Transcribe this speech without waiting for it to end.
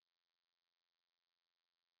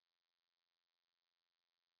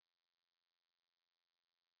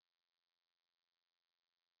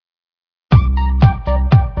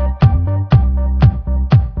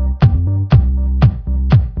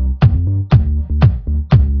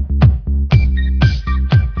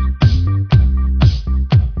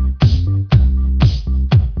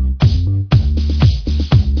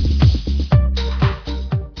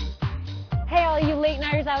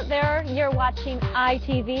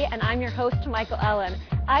ITV, and I'm your host, Michael Ellen.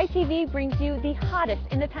 ITV brings you the hottest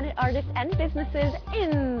independent artists and businesses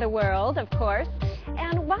in the world, of course.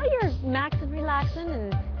 And while you're maxing, relaxing,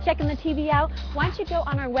 and checking the TV out, why don't you go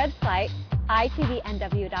on our website,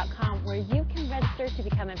 itvnw.com, where you can register to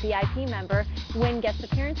become a VIP member, win guest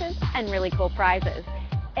appearances, and really cool prizes.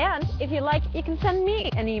 And if you like, you can send me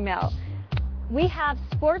an email. We have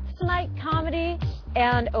sports tonight, comedy,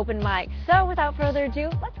 and open mic. So without further ado,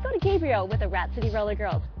 let's go to Gabriel with the Rat City Roller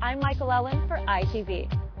Girls. I'm Michael Ellen for ITV.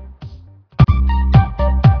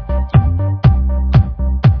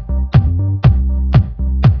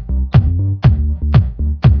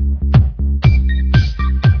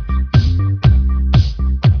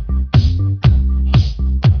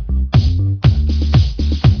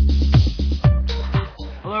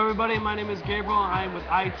 Everybody, my name is Gabriel. I'm with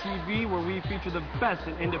ITV, where we feature the best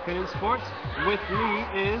in independent sports. With me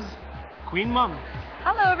is Queen Mum.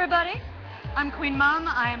 Hello, everybody. I'm Queen Mum.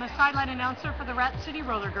 I am a sideline announcer for the Rat City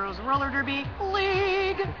Roller Girls Roller Derby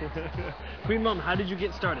League. Queen Mum, how did you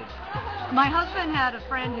get started? My husband had a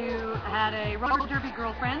friend who had a roller derby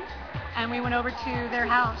girlfriend, and we went over to their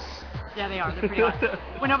house. Yeah, they are. They're pretty awesome.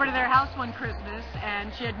 Went over to their house one Christmas,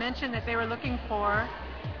 and she had mentioned that they were looking for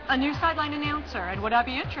a new sideline announcer, and would I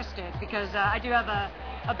be interested, because I do have a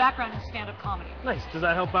background in stand-up comedy. Nice. Does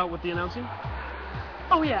that help out with the announcing?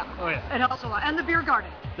 Oh yeah. Oh yeah. It helps a lot. And the beer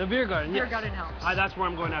garden. The beer garden, yes. Beer garden helps. That's where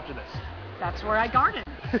I'm going after this. That's where I garden.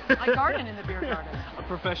 I garden in the beer garden. A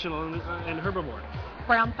professional in herbivore.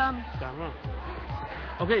 Brown thumb.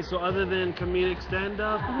 Okay, so other than comedic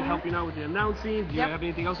stand-up, helping out with the announcing, do you have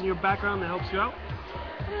anything else in your background that helps you out?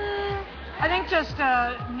 I think just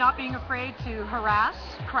not being afraid to harass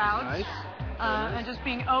crowds. Nice. And just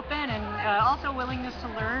being open, and also willingness to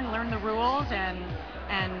learn the rules, and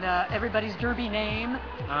everybody's derby name.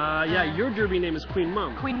 Yeah, your derby name is Queen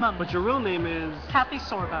Mum. Queen Mum. But your real name is? Kathy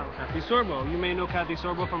Sorbo. Kathy Sorbo. You may know Kathy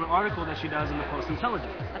Sorbo from an article that she does in the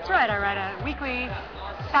Post-Intelligencer. That's right. I write a weekly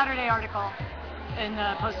Saturday article in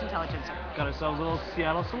the Post-Intelligencer. Got ourselves a little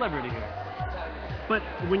Seattle celebrity here. But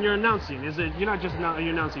when you're announcing, you're not just are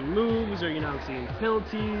you announcing moves, or are you announcing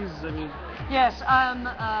penalties? I mean. Yes,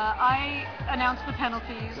 I announce the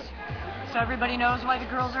penalties, so everybody knows why the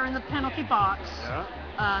girls are in the penalty box. Yeah.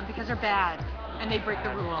 Because they're bad and they break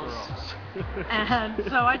the rules. And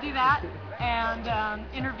so I do that, and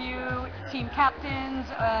interview team captains,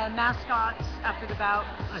 mascots after the bout.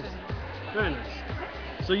 Nice. Very nice.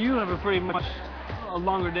 So you have a pretty much a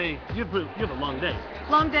longer day. You have a long day.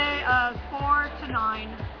 Long day, 4 to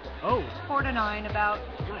 9. Oh. 4 to 9, about.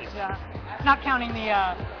 Nice. Not counting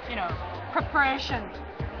the, preparation.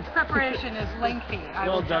 Preparation is lengthy.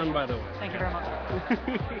 Well done, by the way. Thank you very much.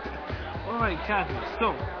 All right, Kathy.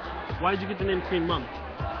 So, why did you get the name Queen Mum?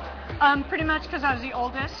 Pretty much because I was the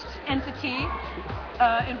oldest entity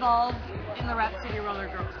involved in the Rat City Roller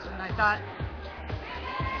Girls, and I thought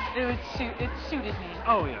it suited me.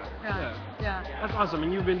 Oh yeah. That's awesome.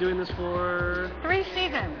 And you've been doing this for 3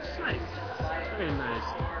 seasons. Nice. Very nice.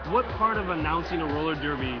 What part of announcing a roller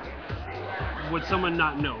derby would someone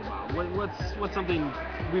not know about? What's something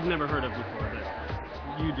we've never heard of before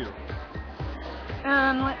that you do?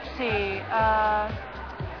 Let's see.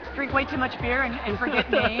 Drink way too much beer and forget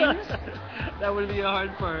names. That would be a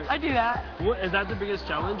hard part. I do that. Is that the biggest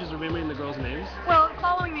challenge, is remembering the girls' names? Well,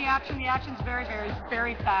 following the action's very, very,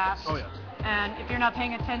 very fast. Oh yeah. And if you're not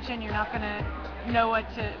paying attention, you're not going to know what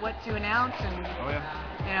to announce.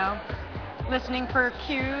 And listening for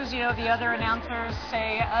cues. The other announcers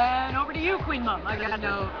say, and over to you, Queen Mum. I gotta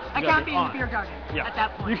know. I can't be in the beer garden at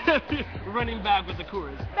that point. You can't be running back with the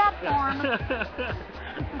Coors. That form.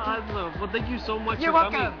 Awesome. Well, thank you so much You're for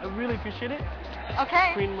welcome. coming. I really appreciate it.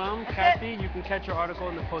 Okay. Queen Mum, Kathy, you can catch her article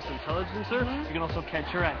in the Post-Intelligencer. You can also catch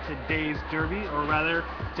her at today's derby, or rather,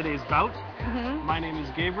 today's bout. My name is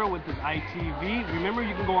Gabriel with this ITV. Remember,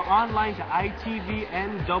 you can go online to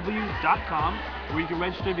itvnw.com, where you can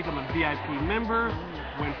register to become a VIP member,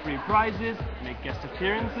 win free prizes, make guest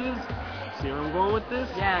appearances. See where I'm going with this?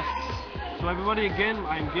 Yes. So everybody, again,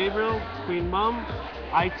 I'm Gabriel, Queen Mum,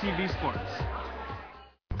 ITV Sports.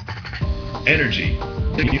 Energy,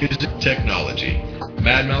 music, technology.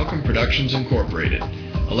 Mad Malcolm Productions Incorporated.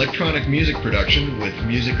 Electronic music production with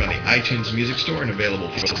music on the iTunes Music Store and available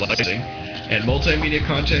for licensing, and multimedia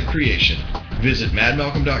content creation. Visit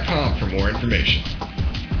madmalcolm.com for more information.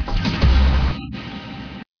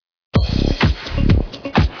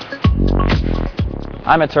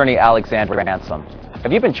 I'm attorney Alexander Ransom.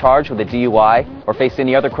 Have you been charged with a DUI or face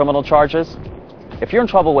any other criminal charges? If you're in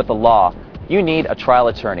trouble with the law, you need a trial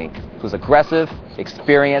attorney who's aggressive,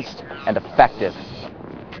 experienced, and effective.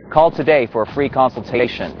 Call today for a free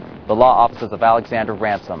consultation. the law offices of Alexander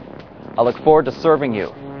Ransom. I look forward to serving you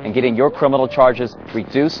and getting your criminal charges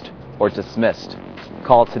reduced or dismissed.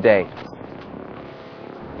 Call today.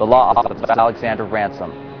 The law office of Alexander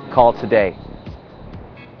Ransom. Call today.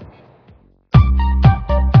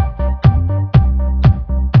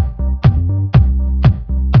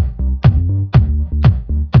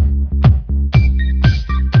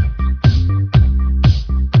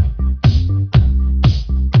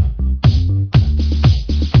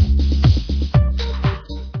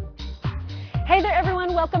 Hey there,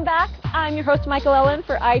 everyone. Welcome back. I'm your host, Michael Ellen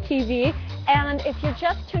for ITV. And if you're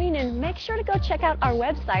just tuning in, make sure to go check out our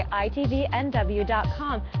website,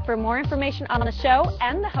 itvnw.com, for more information on the show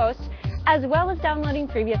and the host, as well as downloading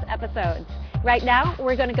previous episodes. Right now,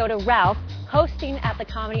 we're going to go to Ralph, hosting at the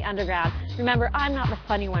Comedy Underground. Remember, I'm not the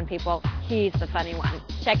funny one, people. He's the funny one.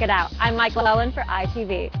 Check it out. I'm Michael Ellen for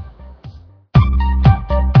ITV.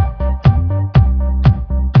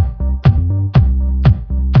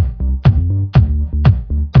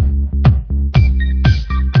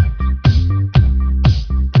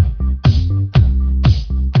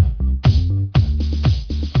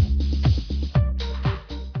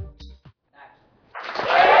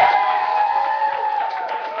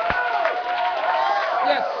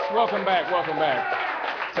 Welcome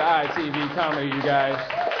back to ITV Comedy, you guys.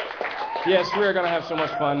 Yes, we're going to have so much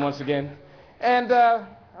fun once again. And I'd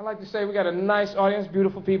like to say we got a nice audience,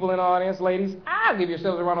 beautiful people in the audience, ladies. I'll give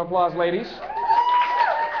yourselves a round of applause, ladies.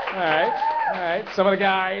 All right. Some of the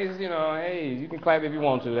guys, hey, you can clap if you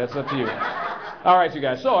want to. That's up to you. All right, you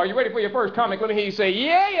guys. So, are you ready for your first comic? Let me hear you say,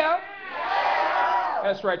 yeah.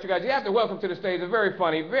 That's right, you guys. You have to welcome to the stage a very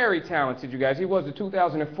funny, very talented, you guys. He was the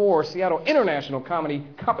 2004 Seattle International Comedy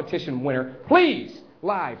Competition winner. Please,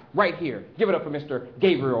 live, right here, give it up for Mr.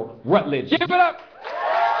 Gabriel Rutledge. Give it up!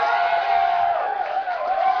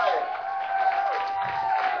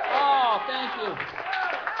 Oh, thank you.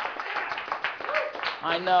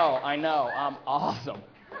 I know. I'm awesome.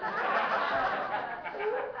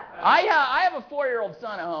 I have a 4-year-old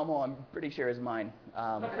son at home who I'm pretty sure is mine.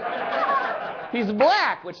 He's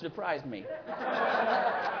black, which surprised me.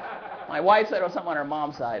 My wife said it was something on her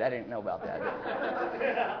mom's side. I didn't know about that.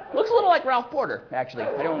 Looks a little like Ralph Porter, actually.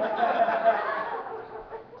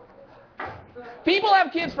 People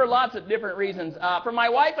have kids for lots of different reasons. For my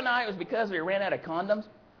wife and I, it was because we ran out of condoms.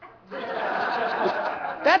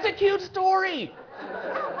 That's a cute story.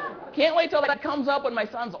 Can't wait till that comes up when my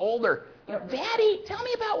son's older. Daddy, tell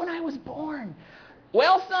me about when I was born.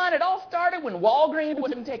 Well, son, it all started when Walgreens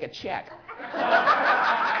wouldn't take a check.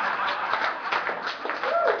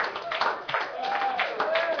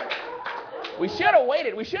 We should have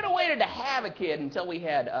waited. We should have waited to have a kid until we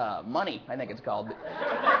had money, I think it's called.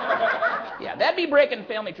 Yeah, that'd be breaking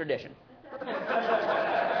family tradition.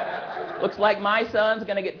 Looks like my son's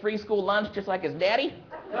going to get free school lunch just like his daddy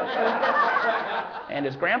and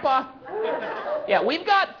his grandpa. Yeah, we've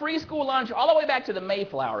got free school lunch all the way back to the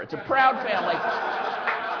Mayflower. It's a proud family.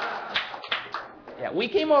 Yeah, we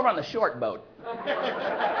came over on the short boat.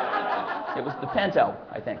 It was the Pinto,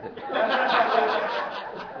 I think.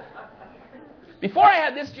 Before I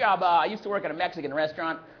had this job, I used to work at a Mexican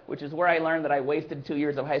restaurant, which is where I learned that I wasted 2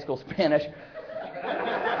 years of high school Spanish.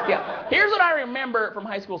 Yeah, here's what I remember from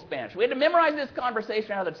high school Spanish. We had to memorize this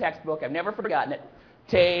conversation out of the textbook. I've never forgotten it.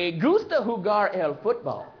 ¿Te gusta jugar el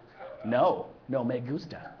fútbol? No me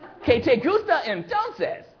gusta. ¿Qué te gusta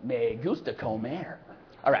entonces? Me gusta comer.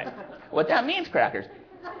 All right, what that means, crackers.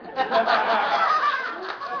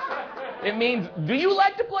 It means, do you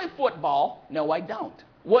like to play football? No, I don't.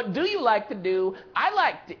 What do you like to do? I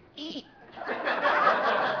like to eat.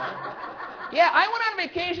 Yeah, I went on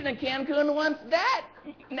vacation in Cancun once. That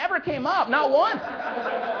never came up, not once.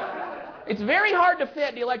 It's very hard to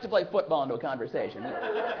fit, do you like to play football, into a conversation.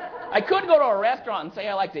 I could go to a restaurant and say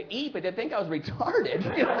I like to eat, but they'd think I was retarded.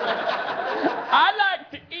 I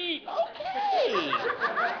like to eat. Okay.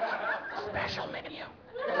 Special menu.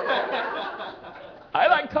 I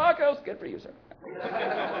like tacos. Good for you, sir.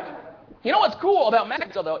 You know what's cool about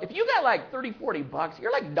Mexico, though? If you got like $30-40,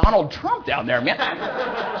 you're like Donald Trump down there, man.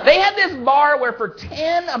 They had this bar where for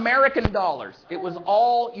 $10 American, it was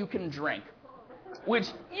all you can drink.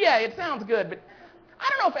 Which, yeah, it sounds good, but I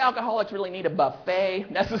don't know if alcoholics really need a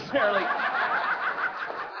buffet necessarily.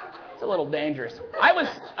 It's a little dangerous. I was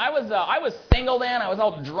single then. I was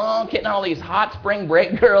all drunk, hitting all these hot spring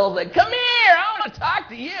break girls. Like, come here, I want to talk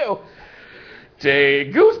to you.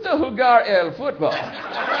 ¿Te gusta jugar el fútbol?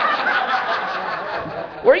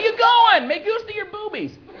 Where are you going? Me gusta your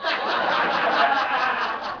boobies.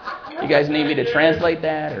 You guys need me to translate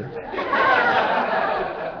that? Or...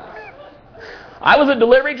 I was a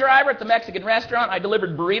delivery driver at the Mexican restaurant. I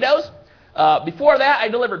delivered burritos. Before that, I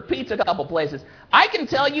delivered pizza a couple places. I can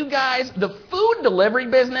tell you guys, the food delivery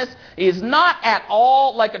business is not at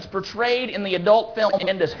all like it's portrayed in the adult film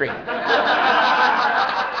industry.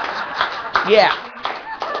 Yeah.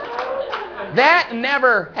 That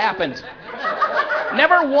never happened.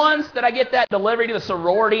 Never once did I get that delivery to the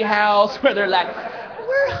sorority house where they're like,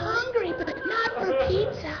 we're hungry, but not for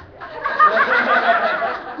pizza.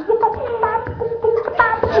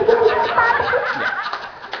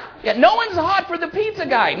 Yeah, no one's hot for the pizza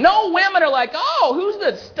guy. No women are like, oh, who's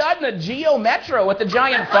the stud in the Geo Metro with the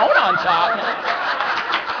giant phone on top?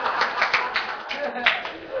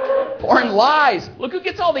 Porn lies. Look who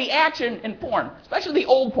gets all the action in porn, especially the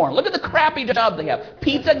old porn. Look at the crappy jobs they have.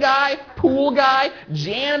 Pizza guy, pool guy,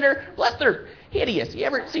 janitor. Plus, they're hideous. You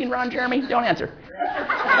ever seen Ron Jeremy? Don't answer.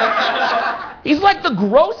 He's like the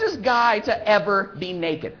grossest guy to ever be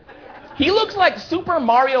naked. He looks like Super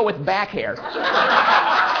Mario with back hair.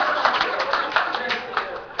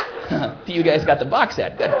 You guys got the box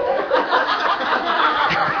set. Good.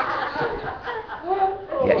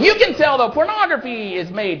 Yeah, you can tell, though, pornography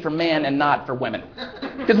is made for men and not for women.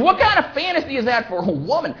 Because what kind of fantasy is that for a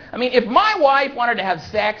woman? I mean, if my wife wanted to have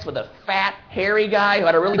sex with a fat, hairy guy who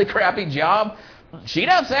had a really crappy job, she'd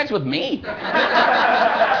have sex with me.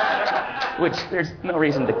 Which, there's no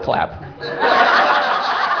reason to clap.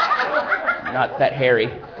 Not that hairy.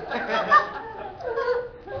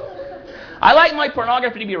 I like my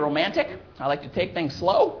pornography to be romantic. I like to take things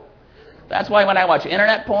slow. That's why when I watch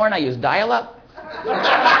internet porn, I use dial-up.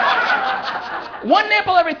 One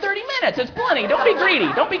nipple every 30 minutes. It's plenty. Don't be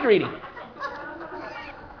greedy. Don't be greedy.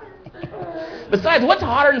 Besides, what's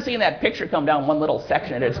hotter than seeing that picture come down one little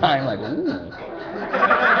section at a time? Like, ooh.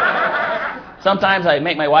 Sometimes I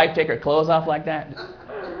make my wife take her clothes off like that.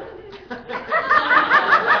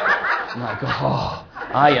 I'm like, oh,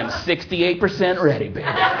 I am 68% ready, baby.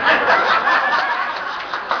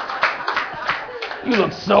 You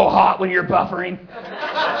look so hot when you're buffering.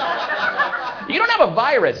 You don't have a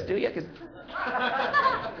virus, do you? 'Cause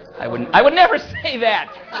I would never say that.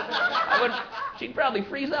 She'd probably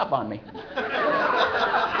freeze up on me.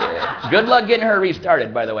 Good luck getting her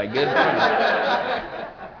restarted, by the way. Good.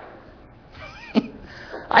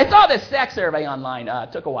 I saw this sex survey online.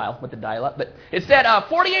 It took a while with the dial-up, but it said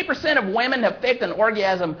 48% of women have faked an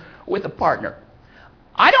orgasm with a partner.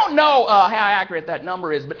 I don't know how accurate that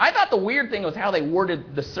number is, but I thought the weird thing was how they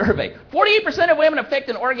worded the survey. 48% of women have faked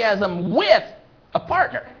an orgasm with a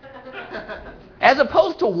partner. As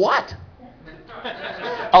opposed to what?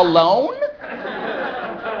 Alone?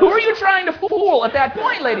 Who are you trying to fool at that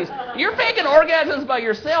point, ladies? You're faking orgasms by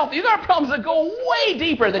yourself. You got problems that go way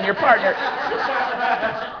deeper than your partner.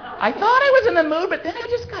 I thought I was in the mood, but then I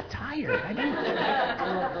just got tired.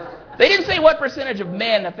 They didn't say what percentage of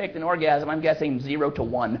men have faked an orgasm. I'm guessing 0 to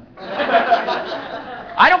 1.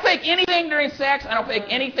 I don't fake anything during sex. I don't fake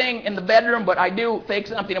anything in the bedroom, but I do fake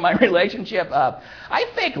something in my relationship. I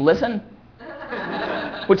fake listen.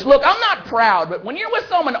 Which, look, I'm not proud, but when you're with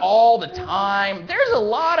someone all the time, there's a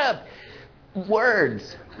lot of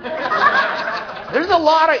words. There's a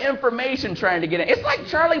lot of information trying to get in. It's like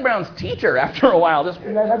Charlie Brown's teacher after a while. Just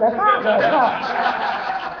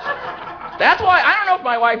That's why I don't know if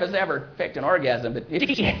my wife has ever faked an orgasm, but if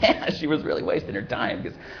she has, she was really wasting her time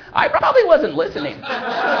because I probably wasn't listening.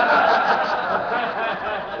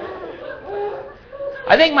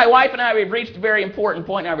 I think my wife and I, we've reached a very important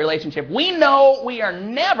point in our relationship. We know we are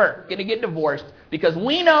never going to get divorced because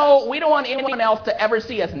we know we don't want anyone else to ever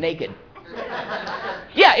see us naked.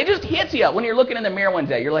 Yeah, it just hits you when you're looking in the mirror one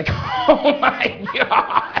day. You're like, oh my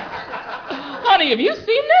God. Honey, have you seen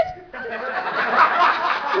this?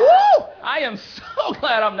 Woo! I am so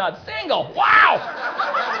glad I'm not single. Wow!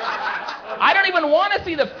 I don't even want to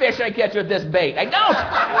see the fish I catch with this bait. I don't.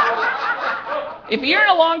 If you're in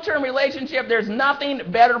a long-term relationship, there's nothing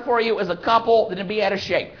better for you as a couple than to be out of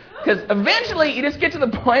shape. Because eventually you just get to the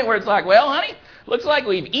point where it's like, well, honey, looks like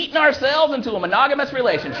we've eaten ourselves into a monogamous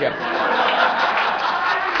relationship.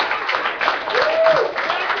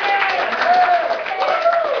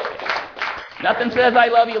 Nothing says I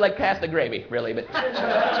love you like pass the gravy, really. But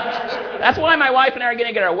that's why my wife and I are going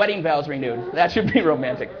to get our wedding vows renewed. That should be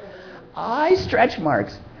romantic. I stretch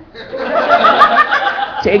marks.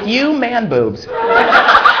 Take you, man boobs. I'm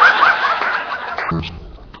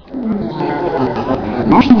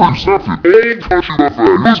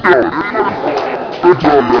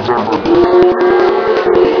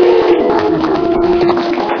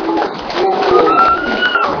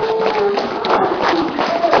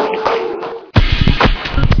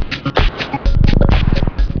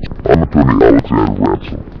Attorney Alexander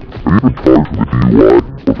Ransom. Have you ever been charged with a DUI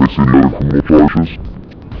or face any other criminal charges,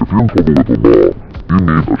 if you're in trouble with the law, you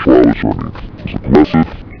need a trial attorney who's aggressive,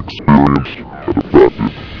 experienced, and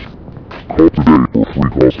effective. Call today for a free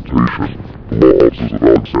consultation. The law offices of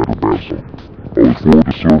Alexander Ransom. I look forward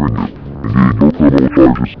to serving you and getting your criminal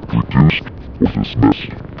charges reduced or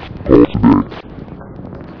dismissed. Call today.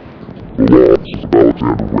 The law offices of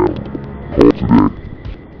Alexander Ransom. Call today.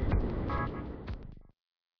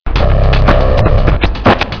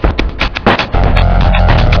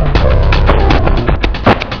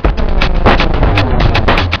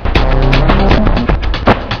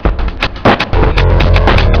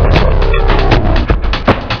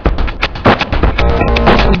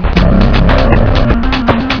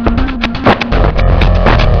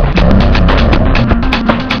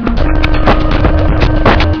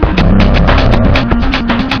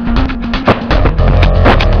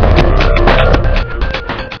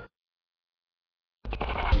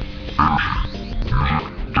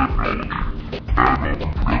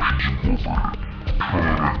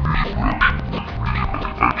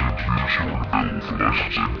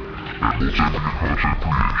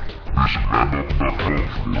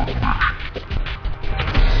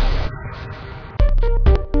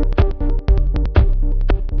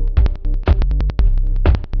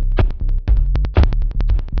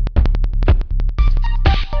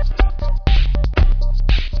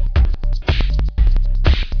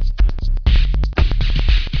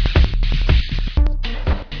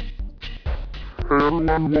 Hey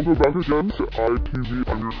everyone, welcome back again to ITV.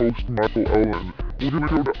 I'm your host, Michael Ellen. We're gonna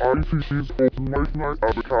go to ITV's Open Mic Night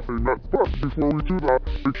at the Cafe Net, but before we do that,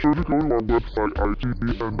 make sure to go to our website,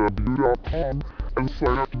 itvnw.com, and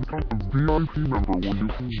sign up to become a VIP member where you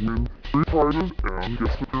can win free prizes and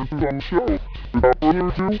guest appearances on the show. Without further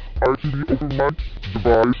ado, ITV Open Mic,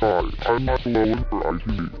 Divide High. I'm Michael Ellen for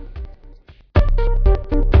ITV.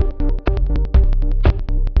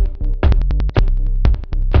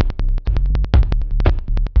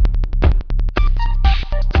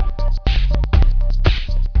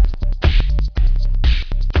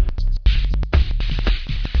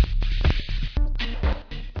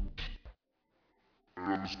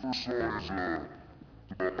 This first song is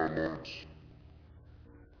about my lungs.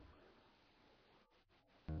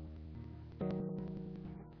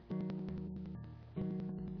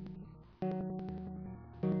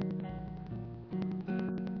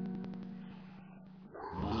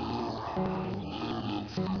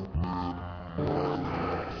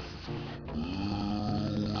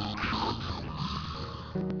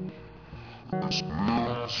 It's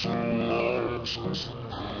been so long since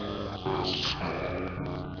I'd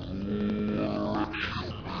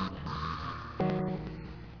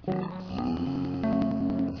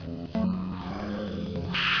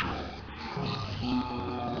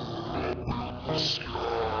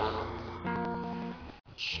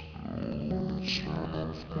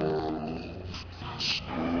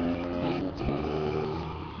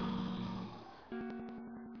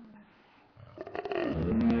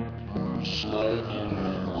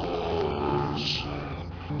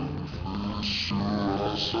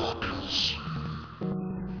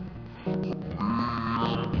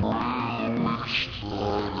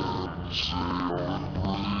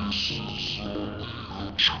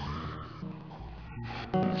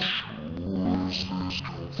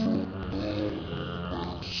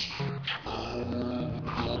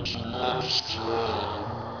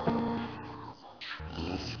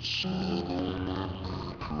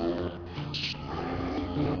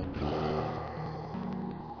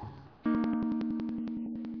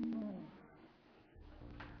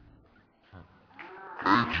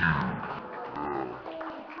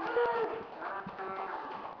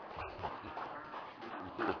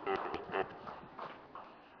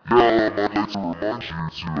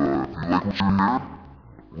like to remind you to, if you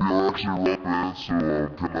like what you hear, we are actually a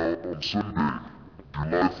rock band, so come out on Sunday,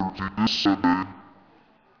 July 13th, this Sunday,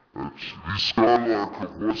 at the Skylark of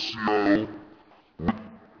West Seattle, with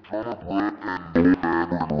drummer Brett and the whole band. We're gonna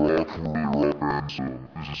rock, we're really a rock band, so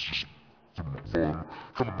this is just some fun,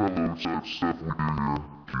 kind of mellow type stuff we do here,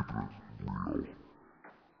 keeping it real.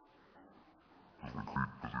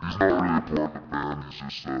 He's not really a part of the band, he's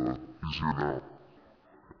just, he's here now.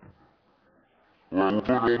 Well, we're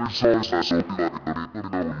playing all these songs now, so if you like it, let me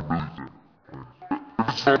know what you really think. If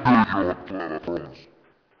it's not good, you don't have to play it, I promise.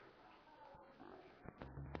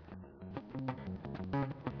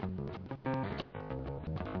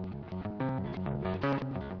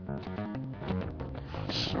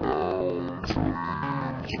 Sounds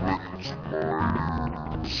ringing to my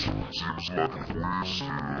ears. Seems like if we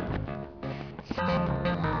still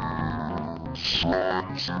trying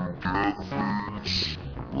to get things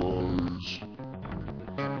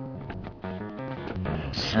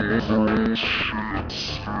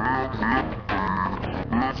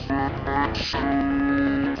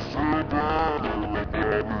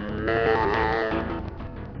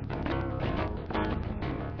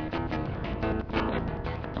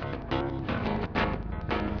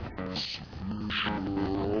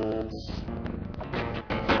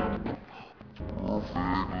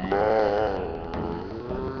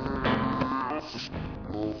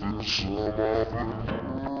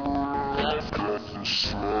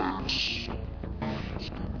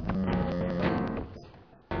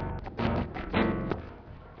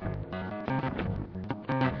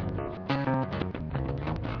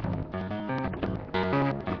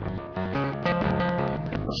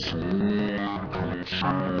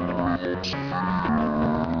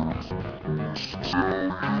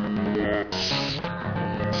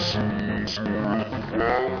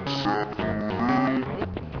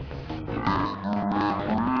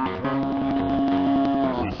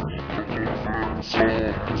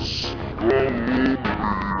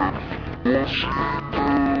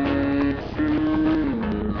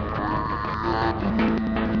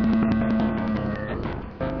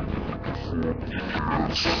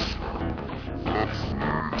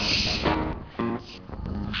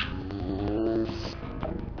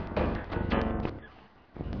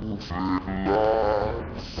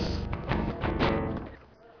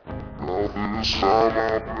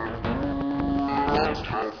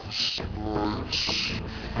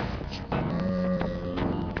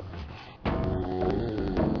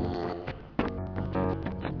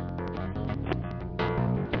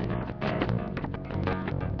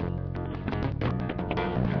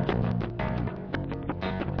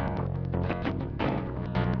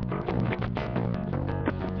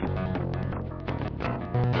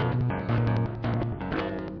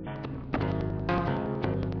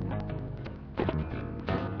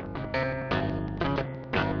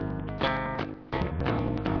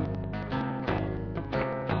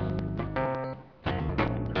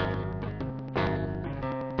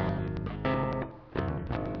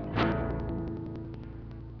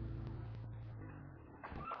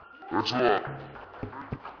That's right.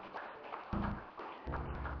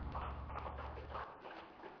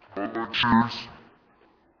 Cheers.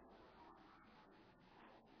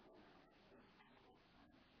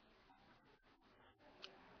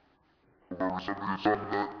 Remember somebody said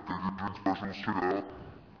that you drink specials together?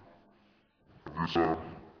 You said.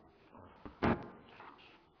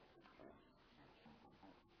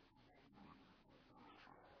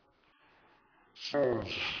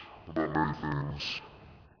 Songs about many things.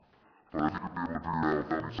 But I think you'll be able to figure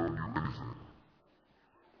it out without me telling you anything.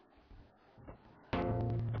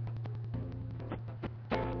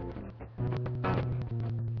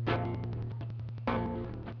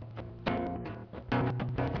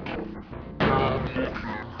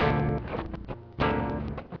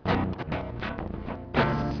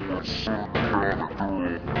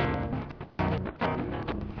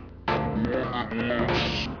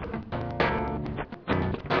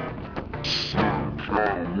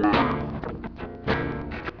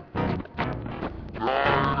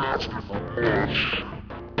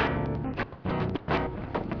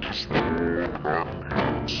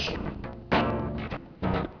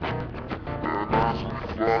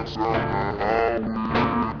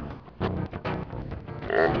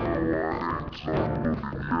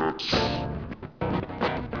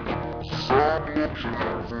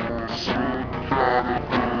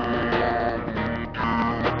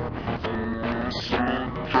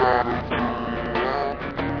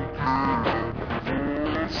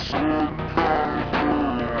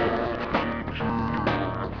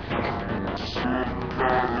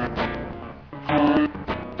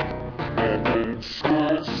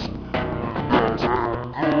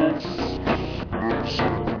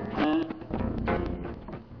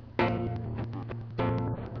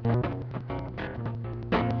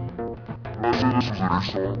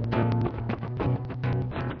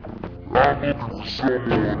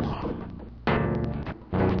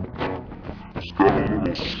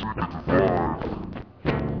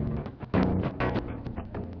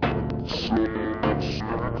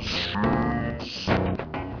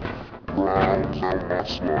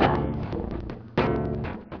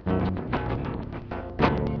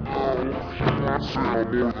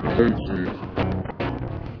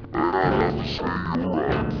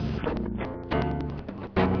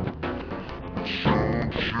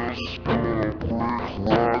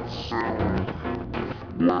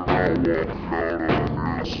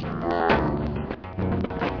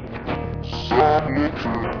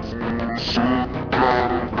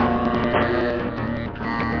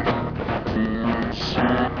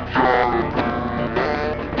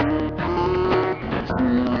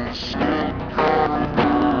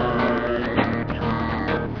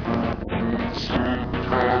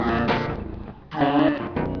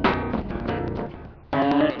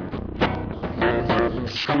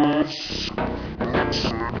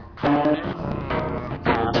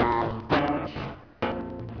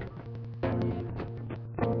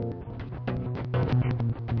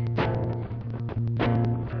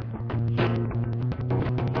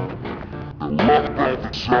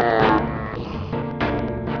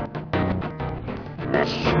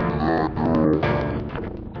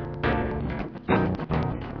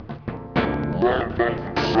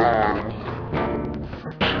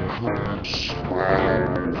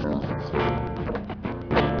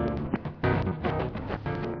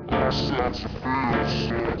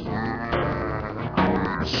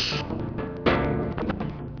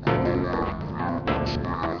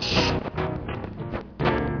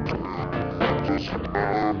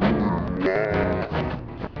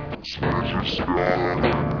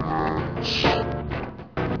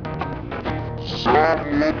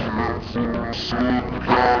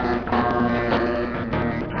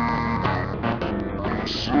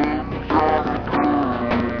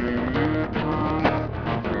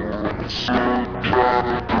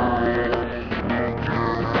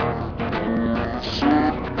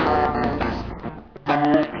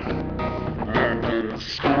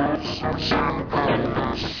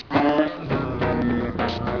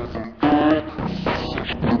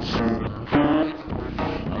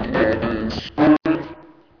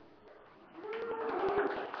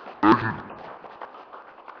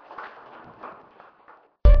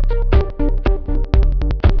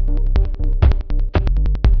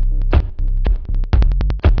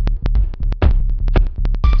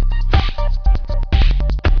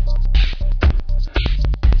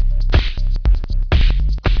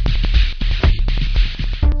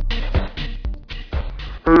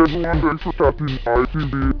 Hey everyone, thanks for catching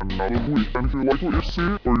ITV another week. And if you like what you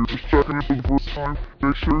see, or you're just checking it for the first time,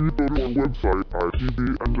 make sure you go to our website,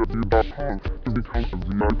 itvnw.com, to become a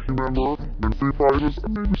VIP member, win free prizes,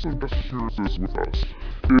 and maybe some guest appearances with us.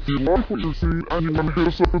 If you like what you're seeing and you want to hit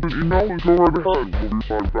us up with an email, then go right ahead. We'll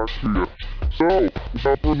reply back to you. So,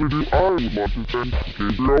 without further ado, I would like to thank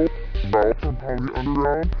Gabriel, Val from Poly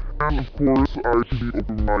Underground, and of course, ITV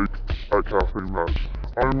Open Mic at Cafe Match.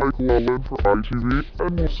 I'm Michael Allen for ITV,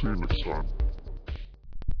 and we'll see you next time.